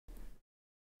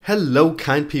Hello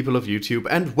kind people of YouTube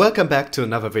and welcome back to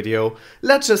another video.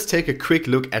 Let's just take a quick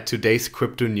look at today's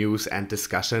crypto news and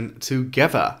discussion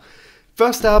together.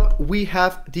 First up, we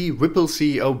have the Ripple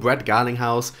CEO Brett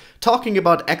Garlinghouse talking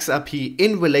about XRP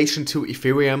in relation to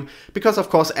Ethereum because of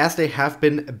course as they have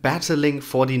been battling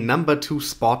for the #2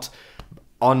 spot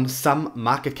on some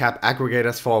market cap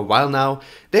aggregators for a while now,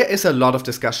 there is a lot of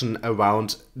discussion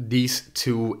around these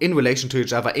two in relation to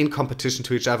each other, in competition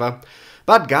to each other.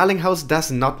 But Garlinghouse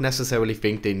does not necessarily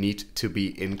think they need to be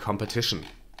in competition.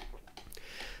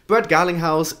 Brett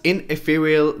Garlinghouse in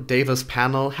Ethereal Davos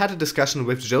panel had a discussion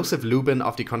with Joseph Lubin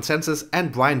of the Consensus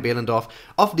and Brian Behlendorf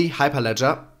of the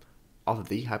Hyperledger, about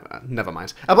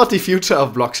the future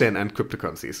of blockchain and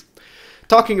cryptocurrencies.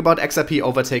 Talking about XRP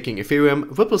overtaking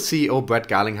Ethereum, Ripple CEO Brett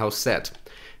Garlinghouse said,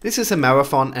 "This is a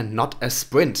marathon and not a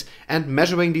sprint, and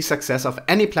measuring the success of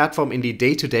any platform in the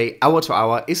day-to-day,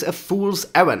 hour-to-hour is a fool's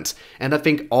errand, and I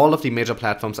think all of the major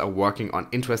platforms are working on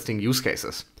interesting use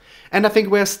cases. And I think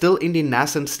we're still in the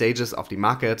nascent stages of the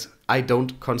market. I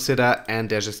don't consider," and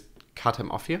they just cut him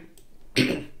off here.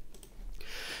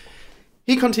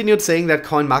 He continued saying that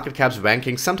CoinMarketCap's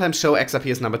rankings sometimes show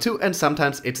XRP as #2 and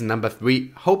sometimes it's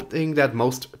 #3, hoping that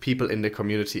most people in the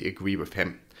community agree with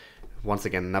him. Once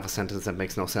again, another sentence that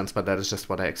makes no sense, but that is just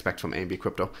what I expect from AMB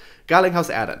Crypto.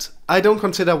 Garlinghouse added, "I don't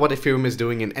consider what Ethereum is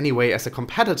doing in any way as a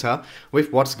competitor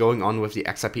with what's going on with the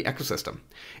XRP ecosystem.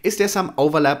 Is there some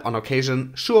overlap on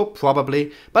occasion? Sure,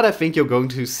 probably, but I think you're going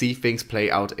to see things play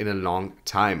out in a long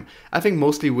time. I think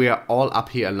mostly we are all up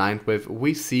here aligned with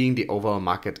we seeing the overall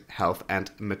market health and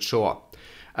mature."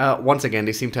 Once again,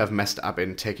 they seem to have messed up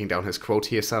in taking down his quote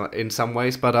here in some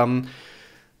ways, but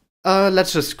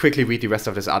let's just quickly read the rest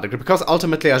of this article, because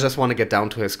ultimately I just want to get down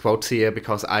to his quotes here,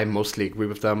 because I mostly agree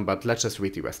with them, but let's just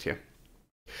read the rest here.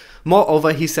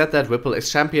 Moreover, he said that Ripple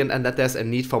is championed and that there's a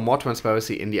need for more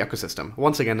transparency in the ecosystem.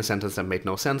 Once again, a sentence that made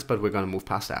no sense, but we're going to move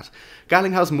past that.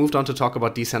 Garlinghouse moved on to talk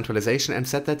about decentralization and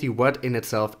said that the word in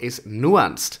itself is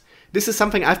nuanced. This is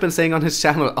something I've been saying on his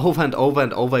channel over and over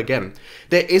and over again.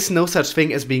 There is no such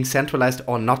thing as being centralized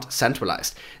or not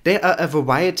centralized. There are a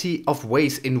variety of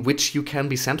ways in which you can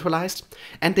be centralized,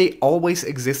 and they always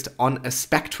exist on a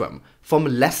spectrum, from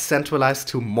less centralized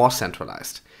to more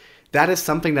centralized. That is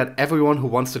something that everyone who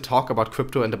wants to talk about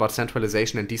crypto and about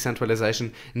centralization and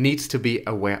decentralization needs to be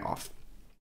aware of.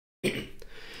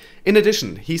 In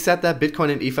addition, he said that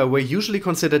Bitcoin and Ether were usually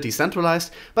considered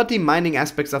decentralized, but the mining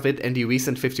aspects of it and the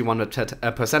recent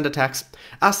 51% attacks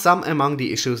are some among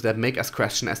the issues that make us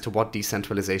question as to what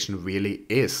decentralization really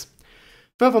is.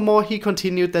 Furthermore, he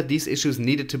continued that these issues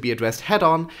needed to be addressed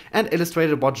head-on and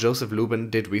illustrated what Joseph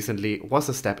Lubin did recently was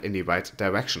a step in the right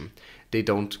direction. They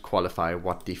don't qualify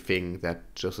what the thing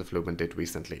that Joseph Lubin did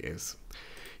recently is.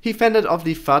 He fended off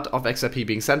the FUD of XRP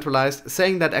being centralized,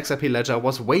 saying that XRP Ledger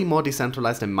was way more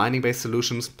decentralized than mining-based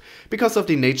solutions because of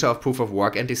the nature of proof of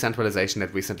work and decentralization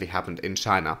that recently happened in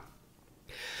China.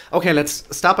 Okay, let's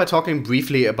start by talking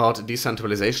briefly about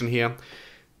decentralization here,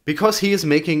 because he is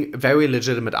making very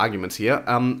legitimate arguments here.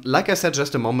 Like I said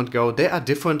just a moment ago, there are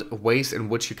different ways in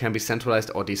which you can be centralized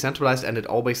or decentralized, and it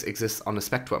always exists on a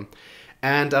spectrum.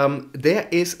 And there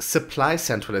is supply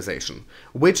centralization,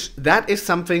 which that is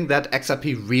something that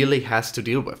XRP really has to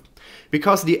deal with,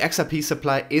 because the XRP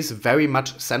supply is very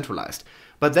much centralized.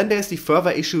 But then there's the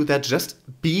further issue that just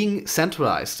being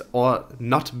centralized or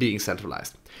not being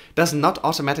centralized does not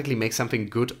automatically make something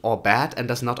good or bad, and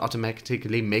does not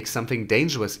automatically make something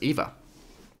dangerous either.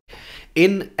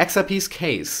 In XRP's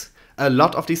case, a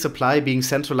lot of the supply being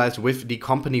centralized with the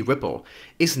company Ripple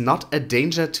is not a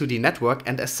danger to the network,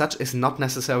 and as such is not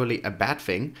necessarily a bad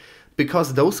thing,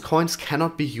 because those coins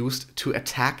cannot be used to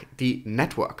attack the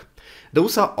network.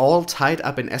 Those are all tied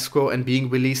up in escrow and being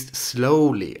released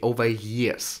slowly over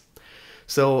years.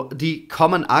 So the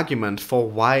common argument for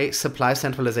why supply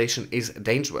centralization is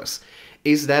dangerous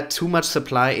is that too much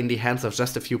supply in the hands of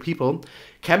just a few people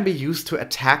can be used to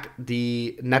attack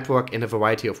the network in a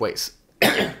variety of ways.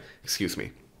 Excuse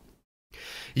me.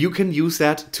 You can use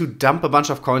that to dump a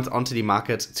bunch of coins onto the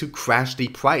market to crash the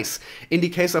price. In the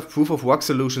case of proof of work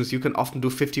solutions, you can often do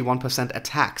 51%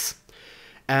 attacks.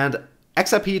 And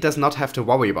XRP does not have to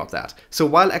worry about that. So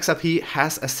while XRP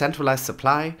has a centralized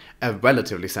supply, a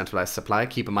relatively centralized supply,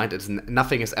 keep in mind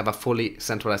nothing is ever fully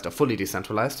centralized or fully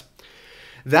decentralized,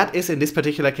 that is in this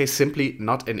particular case simply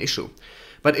not an issue.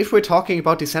 But if we're talking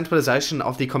about the centralization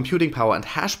of the computing power and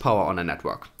hash power on a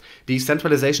network, the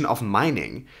centralization of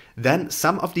mining, then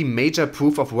some of the major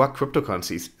proof-of-work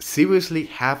cryptocurrencies seriously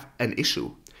have an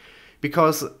issue.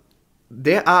 Because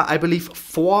there are, I believe,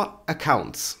 4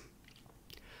 accounts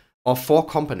or 4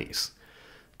 companies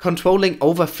controlling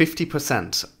over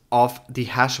 50% of the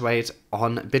hash rate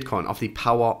on Bitcoin, of the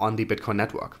power on the Bitcoin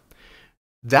network.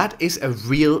 That is a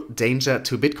real danger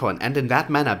to Bitcoin, and in that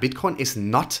manner, Bitcoin is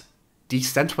not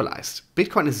decentralized.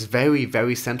 Bitcoin is very,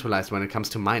 very centralized when it comes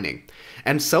to mining,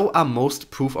 and so are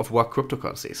most proof-of-work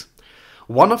cryptocurrencies.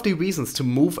 One of the reasons to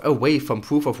move away from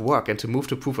proof of work and to move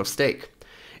to proof of stake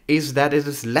is that it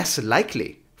is less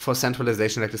likely for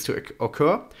centralization like this to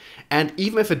occur, and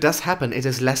even if it does happen, it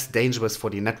is less dangerous for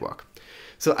the network.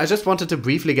 So I just wanted to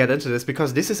briefly get into this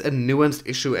because this is a nuanced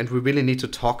issue, and we really need to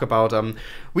talk about.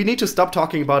 We need to stop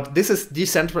talking about this is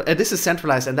this is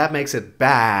centralized, and that makes it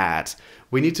bad.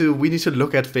 We need to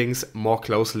look at things more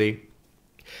closely.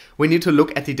 We need to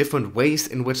look at the different ways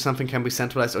in which something can be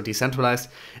centralized or decentralized,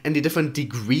 and the different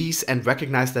degrees, and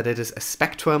recognize that it is a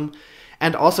spectrum,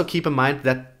 and also keep in mind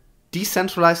that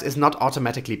decentralized is not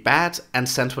automatically bad, and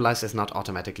centralized is not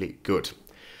automatically good.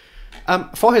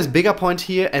 For his bigger point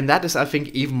here, and that is I think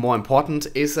even more important,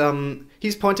 is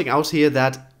he's pointing out here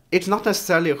that it's not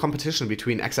necessarily a competition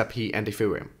between XRP and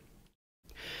Ethereum.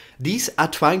 These are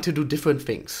trying to do different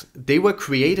things. They were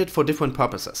created for different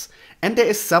purposes, and there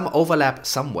is some overlap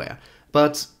somewhere,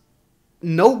 but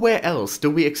nowhere else do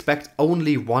we expect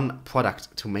only one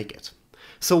product to make it.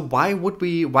 So why would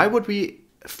we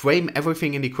frame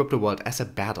everything in the crypto world as a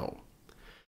battle?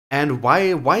 And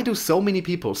why do so many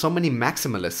people, so many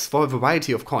maximalists for a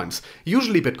variety of coins,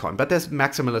 usually Bitcoin, but there's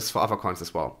maximalists for other coins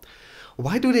as well,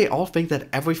 why do they all think that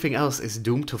everything else is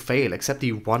doomed to fail except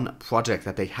the one project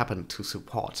that they happen to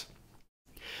support?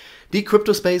 The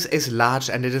crypto space is large,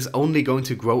 and it is only going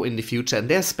to grow in the future, and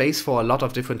there's space for a lot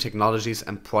of different technologies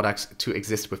and products to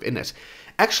exist within it.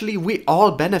 Actually, we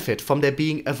all benefit from there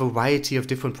being a variety of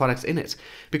different products in it,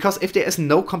 because if there is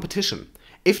no competition,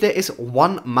 if there is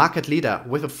one market leader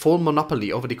with a full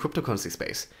monopoly over the cryptocurrency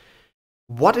space,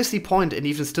 what is the point in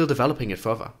even still developing it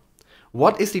further?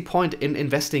 What is the point in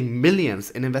investing millions,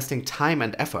 in investing time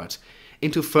and effort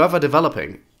into further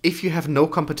developing if you have no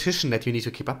competition that you need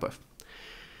to keep up with?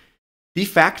 The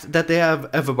fact that there are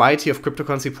a variety of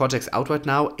cryptocurrency projects out right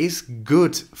now is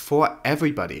good for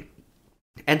everybody,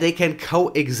 and they can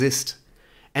coexist,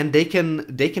 and they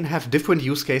can have different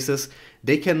use cases.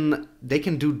 They can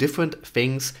do different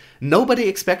things. Nobody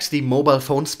expects the mobile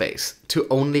phone space to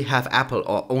only have Apple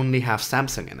or only have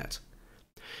Samsung in it.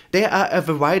 There are a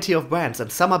variety of brands,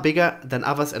 and some are bigger than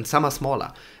others and some are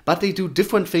smaller, but they do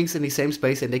different things in the same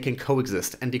space and they can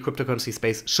coexist, and the cryptocurrency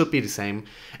space should be the same,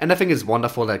 and I think it's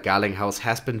wonderful that Garlinghouse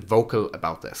has been vocal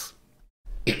about this.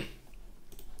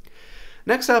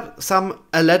 Next up, some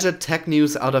alleged tech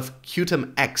news out of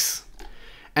QtumX,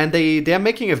 and they're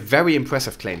making a very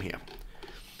impressive claim here.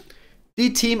 The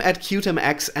team at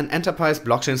QtumX, an enterprise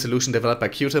blockchain solution developed by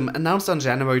Qtum, announced on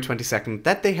January 22nd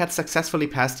that they had successfully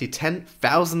passed the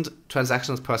 10,000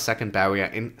 transactions per second barrier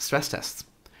in stress tests.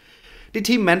 The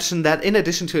team mentioned that in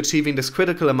addition to achieving this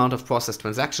critical amount of processed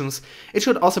transactions, it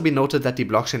should also be noted that the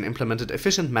blockchain implemented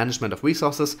efficient management of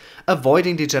resources,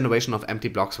 avoiding the generation of empty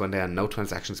blocks when there are no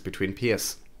transactions between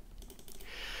peers.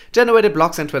 Generated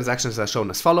blocks and transactions are shown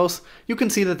as follows. You can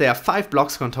see that there are 5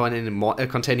 blocks containing more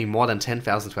than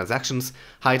 10,000 transactions,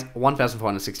 height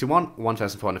 1,461,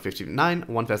 1,459,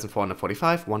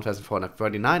 1,445,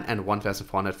 1,439, and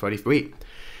 1,433.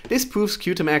 This proves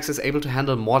QtumX is able to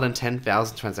handle more than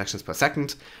 10,000 transactions per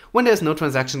second. When there is no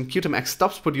transaction, QtumX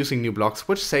stops producing new blocks,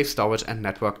 which saves storage and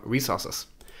network resources.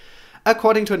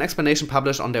 According to an explanation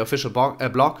published on their official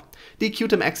blog, the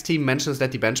QtumX team mentions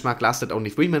that the benchmark lasted only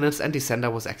 3 minutes and the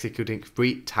sender was executing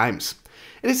 3 times.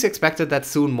 It is expected that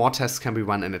soon more tests can be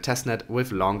run in a testnet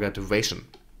with longer duration.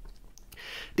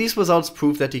 These results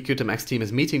prove that the QtumX team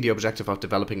is meeting the objective of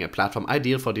developing a platform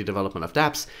ideal for the development of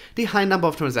dApps. The high number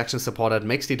of transactions supported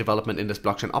makes the development in this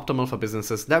blockchain optimal for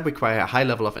businesses that require a high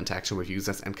level of interaction with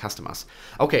users and customers.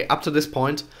 Okay, up to this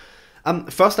point,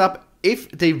 first up,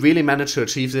 if they really manage to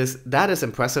achieve this, that is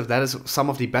impressive. That is some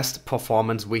of the best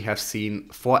performance we have seen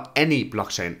for any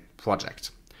blockchain project.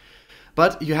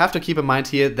 But you have to keep in mind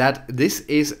here that this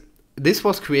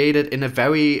was created in a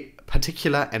very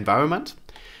particular environment.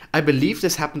 I believe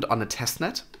this happened on a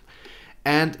testnet,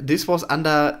 and this was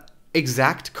under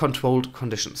exact controlled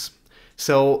conditions.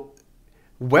 So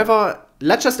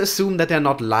let's just assume that they're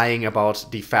not lying about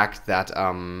the fact that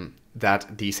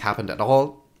that these happened at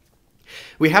all.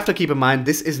 We have to keep in mind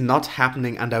this is not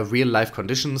happening under real life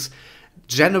conditions.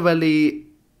 Generally,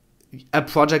 a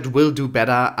project will do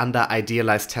better under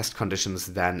idealized test conditions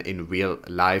than in real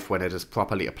life when it is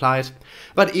properly applied.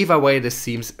 But either way, this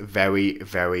seems very,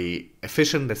 very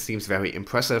efficient. This seems very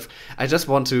impressive. I just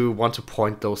want to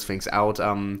point those things out.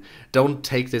 Don't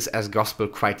take this as gospel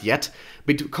quite yet,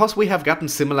 because we have gotten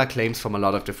similar claims from a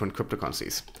lot of different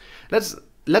cryptocurrencies.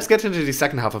 let's get into the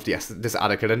second half of this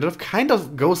article, and it kind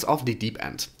of goes off the deep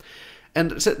end.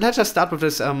 And so let's just start with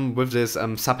this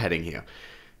subheading here.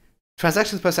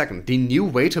 Transactions per second, the new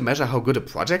way to measure how good a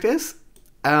project is?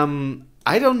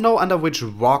 I don't know under which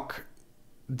rock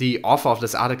the author of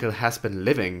this article has been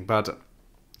living, but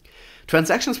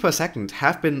transactions per second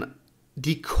have been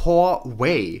the core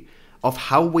way of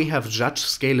how we have judged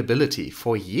scalability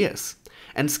for years.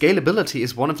 And scalability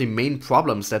is one of the main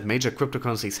problems that major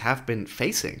cryptocurrencies have been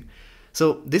facing.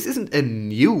 So this isn't a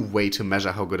new way to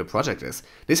measure how good a project is.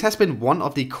 This has been one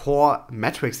of the core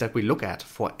metrics that we look at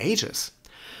for ages.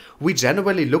 We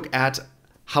generally look at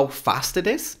how fast it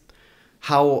is,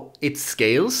 how it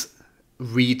scales,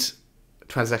 read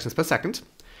transactions per second,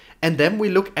 and then we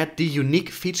look at the unique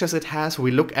features it has. We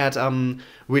look at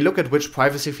which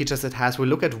privacy features it has. We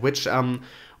look at which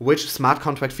smart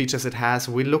contract features it has.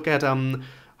 We look at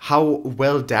how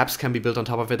well dApps can be built on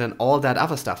top of it and all that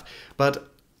other stuff.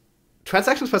 But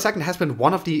transactions per second has been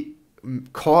one of the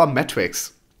core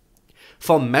metrics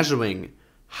for measuring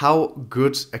how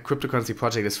good a cryptocurrency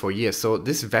project is for years. So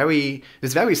this very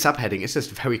subheading is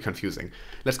just very confusing.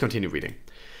 Let's continue reading.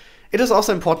 It is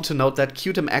also important to note that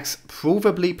QtumX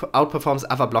provably outperforms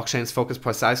other blockchains focused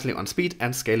precisely on speed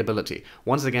and scalability.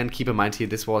 Once again, keep in mind here,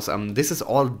 this is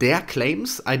all their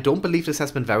claims. I don't believe this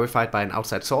has been verified by an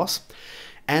outside source.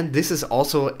 And this is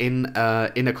also in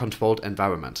a controlled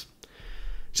environment.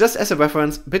 Just as a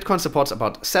reference, Bitcoin supports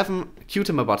about 7,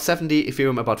 Qtum about 70,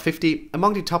 Ethereum about 50.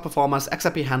 Among the top performers,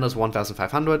 XRP handles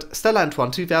 1,500, Stellar and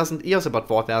Tron 2,000, EOS about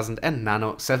 4,000, and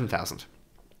Nano 7,000.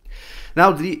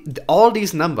 Now, all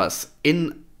these numbers,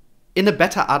 in a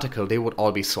better article, they would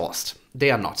all be sourced.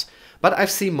 They are not. But I've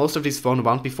seen most of these thrown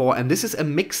around before, and this is a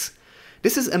mix.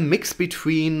 This is a mix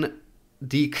between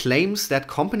the claims that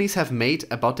companies have made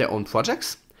about their own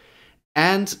projects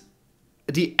and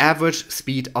the average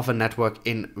speed of a network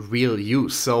in real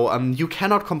use. So you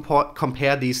cannot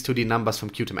compare these to the numbers from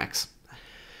QtumX,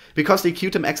 because the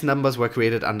QtumX numbers were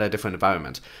created under a different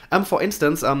environment. For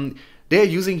instance, they're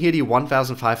using here the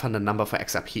 1,500 number for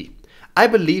XRP. I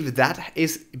believe that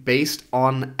is based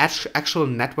on actual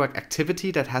network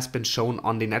activity that has been shown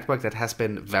on the network that has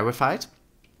been verified.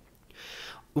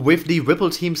 With the Ripple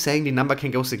team saying the number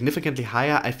can go significantly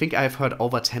higher, I think I've heard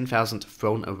over 10,000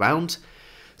 thrown around.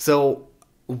 So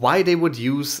why they would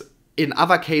use, in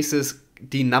other cases,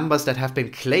 the numbers that have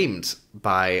been claimed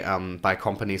by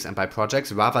companies and by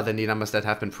projects rather than the numbers that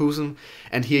have been proven,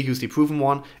 and here use the proven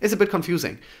one, is a bit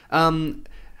confusing.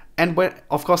 And when,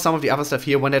 of course, some of the other stuff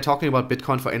here, when they're talking about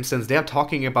Bitcoin, for instance, they're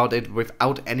talking about it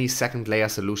without any second layer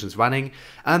solutions running.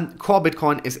 Core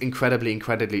Bitcoin is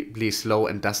incredibly slow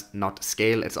and does not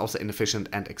scale. It's also inefficient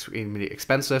and extremely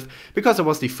expensive because it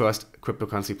was the first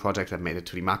cryptocurrency project that made it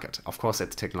to the market. Of course,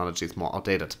 its technology is more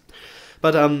outdated.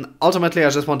 But ultimately,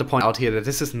 I just want to point out here that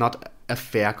this is not a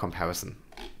fair comparison.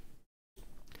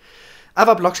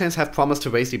 Other blockchains have promised to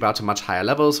raise the bar to much higher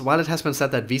levels. While it has been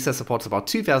said that Visa supports about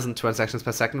 2,000 transactions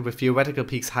per second with theoretical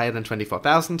peaks higher than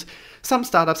 24,000, some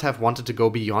startups have wanted to go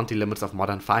beyond the limits of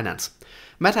modern finance.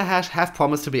 MetaHash have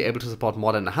promised to be able to support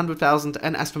more than 100,000,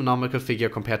 an astronomical figure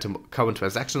compared to current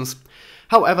transactions.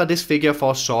 However, this figure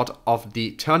falls short of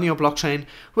the Ethereum blockchain,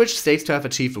 which states to have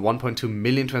achieved 1.2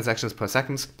 million transactions per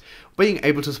second, being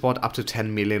able to support up to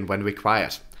 10 million when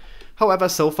required. However,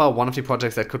 so far, one of the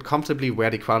projects that could comfortably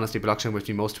wear the crown as the blockchain with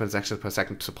the most transactions per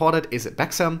second supported is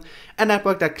Dopson, a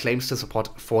network that claims to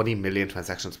support 40 million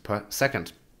transactions per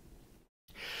second.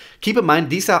 Keep in mind,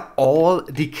 these are all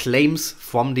the claims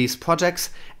from these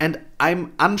projects, and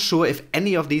I'm unsure if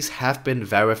any of these have been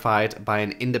verified by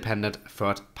an independent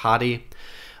third party.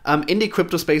 In the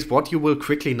crypto space, what you will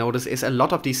quickly notice is a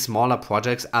lot of these smaller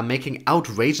projects are making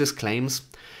outrageous claims,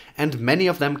 and many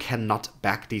of them cannot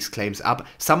back these claims up.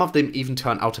 Some of them even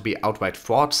turn out to be outright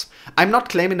frauds. I'm not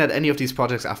claiming that any of these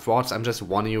projects are frauds, I'm just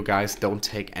warning you guys, don't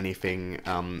take anything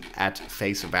at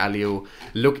face value.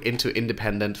 Look into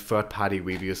independent third-party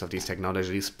reviews of these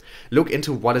technologies. Look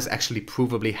into what is actually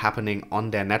provably happening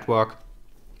on their network,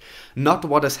 not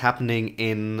what is happening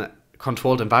in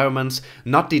controlled environments,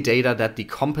 not the data that the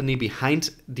company behind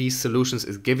these solutions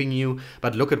is giving you,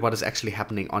 but look at what is actually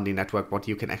happening on the network, what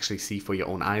you can actually see for your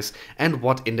own eyes, and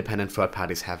what independent third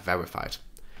parties have verified.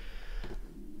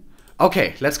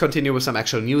 Okay, let's continue with some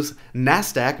actual news.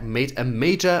 Nasdaq made a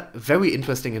major, very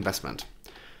interesting investment.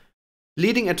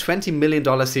 Leading a $20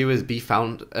 million Series B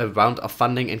round of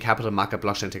funding in capital market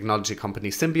blockchain technology company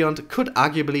Symbiont could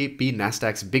arguably be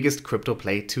Nasdaq's biggest crypto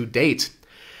play to date.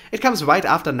 It comes right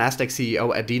after Nasdaq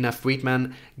CEO Adena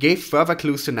Friedman gave further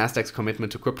clues to Nasdaq's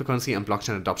commitment to cryptocurrency and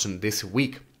blockchain adoption this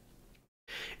week.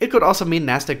 It could also mean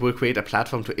Nasdaq will create a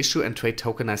platform to issue and trade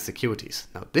tokenized securities.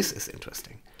 Now this is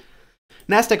interesting.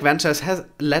 Nasdaq Ventures has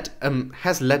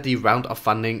led the round of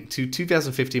funding to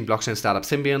 2015 blockchain startup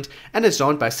Symbiont and is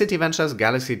joined by City Ventures,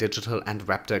 Galaxy Digital and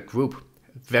Raptor Group.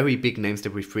 Very big names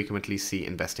that we frequently see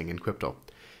investing in crypto.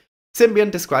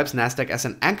 Symbiont describes Nasdaq as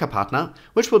an anchor partner,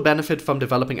 which will benefit from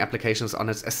developing applications on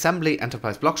its Assembly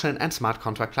enterprise blockchain and smart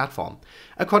contract platform.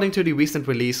 According to the recent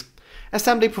release,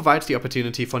 Assembly provides the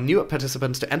opportunity for new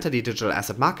participants to enter the digital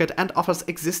asset market and offers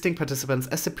existing participants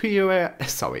a superior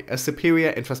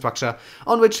infrastructure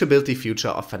on which to build the future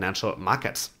of financial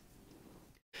markets.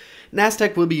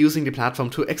 Nasdaq will be using the platform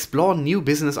to explore new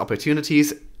business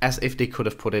opportunities, as if they could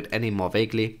have put it any more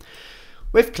vaguely,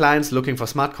 with clients looking for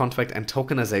smart contract and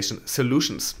tokenization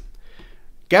solutions.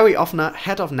 Gary Offner,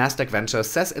 head of Nasdaq Ventures,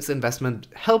 says its investment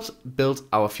helps build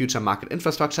our future market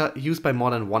infrastructure used by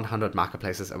more than 100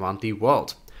 marketplaces around the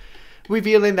world,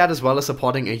 revealing that as well as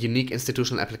supporting a unique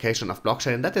institutional application of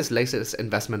blockchain that this latest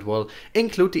investment will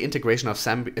include the integration of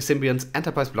Symbiont's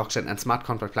enterprise blockchain and smart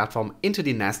contract platform into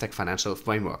the Nasdaq financial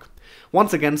framework.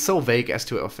 Once again, so vague as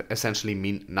to essentially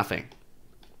mean nothing.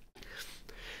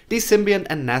 The Symbiont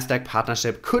and Nasdaq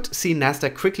partnership could see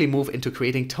Nasdaq quickly move into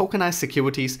creating tokenized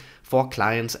securities for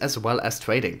clients as well as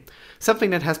trading, something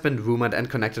that has been rumored and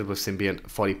connected with Symbiont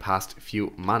for the past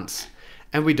few months.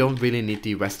 And we don't really need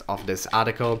the rest of this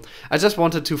article. I just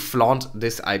wanted to float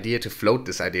this idea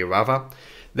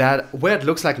that where it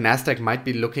looks like Nasdaq might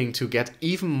be looking to get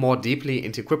even more deeply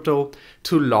into crypto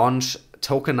to launch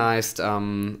tokenized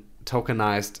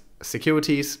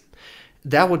securities.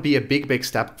 That would be a big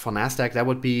step for Nasdaq. That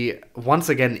would be, once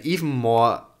again, even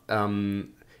more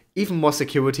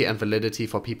security and validity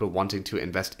for people wanting to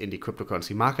invest in the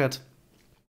cryptocurrency market.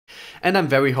 And I'm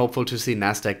very hopeful to see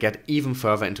Nasdaq get even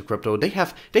further into crypto. They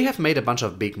have made a bunch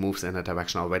of big moves in that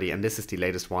direction already, and this is the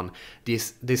latest one,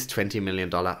 this $20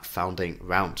 million founding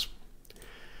round.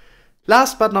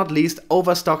 Last but not least,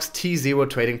 Overstock's T0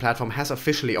 trading platform has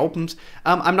officially opened.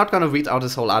 I'm not going to read out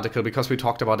this whole article because we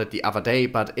talked about it the other day,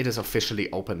 but it is officially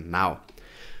open now.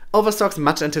 Overstock's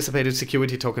much anticipated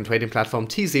security token trading platform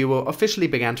T0 officially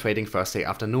began trading Thursday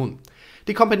afternoon.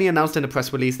 The company announced in a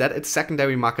press release that its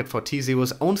secondary market for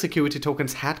T0's own security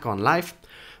tokens had gone live,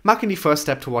 marking the first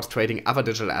step towards trading other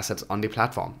digital assets on the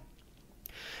platform.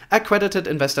 Accredited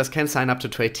investors can sign up to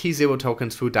trade T0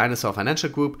 tokens through Dinosaur Financial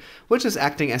Group, which is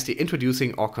acting as the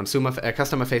introducing or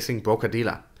customer-facing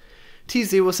broker-dealer.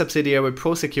 T0 subsidiary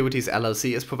Pro Securities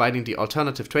LLC is providing the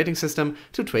alternative trading system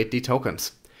to trade the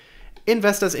tokens.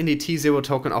 Investors in the T0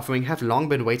 token offering have long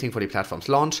been waiting for the platform's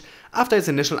launch after its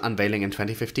initial unveiling in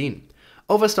 2015.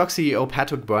 Overstock CEO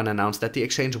Patrick Byrne announced that the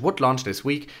exchange would launch this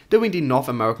week during the North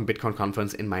American Bitcoin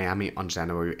Conference in Miami on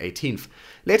January 18th,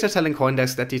 later telling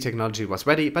CoinDesk that the technology was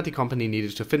ready, but the company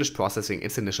needed to finish processing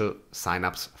its initial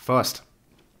signups first.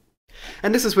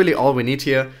 And this is really all we need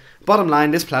here. Bottom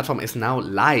line, this platform is now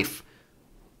live.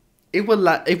 It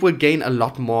will gain a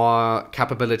lot more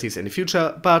capabilities in the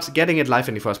future, but getting it live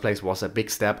in the first place was a big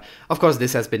step. Of course,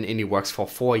 this has been in the works for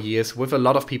 4 years, with a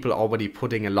lot of people already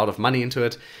putting a lot of money into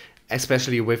it,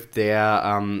 especially with their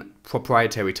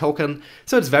proprietary token.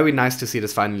 So it's very nice to see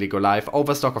this finally go live.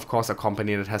 Overstock, of course, a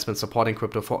company that has been supporting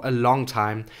crypto for a long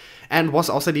time and was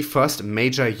also the first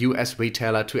major US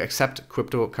retailer to accept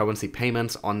cryptocurrency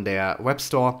payments on their web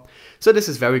store. So this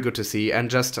is very good to see, and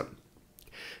just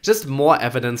more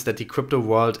evidence that the crypto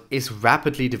world is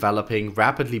rapidly developing,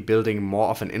 rapidly building more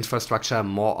of an infrastructure,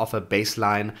 more of a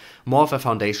baseline, more of a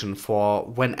foundation for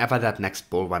whenever that next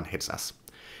bull run hits us.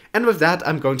 And with that,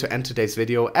 I'm going to end today's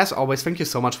video. As always, thank you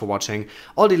so much for watching.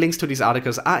 All the links to these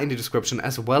articles are in the description,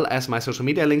 as well as my social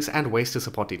media links and ways to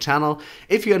support the channel.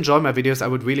 If you enjoy my videos, I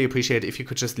would really appreciate it if you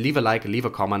could just leave a like, leave a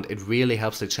comment. It really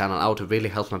helps the channel out. It really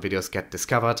helps my videos get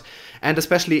discovered. And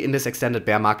especially in this extended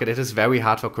bear market, it is very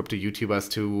hard for crypto YouTubers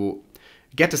to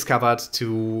get discovered,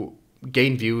 to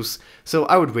gain views. So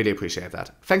I would really appreciate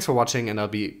that. Thanks for watching, and I'll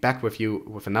be back with you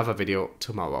with another video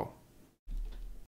tomorrow.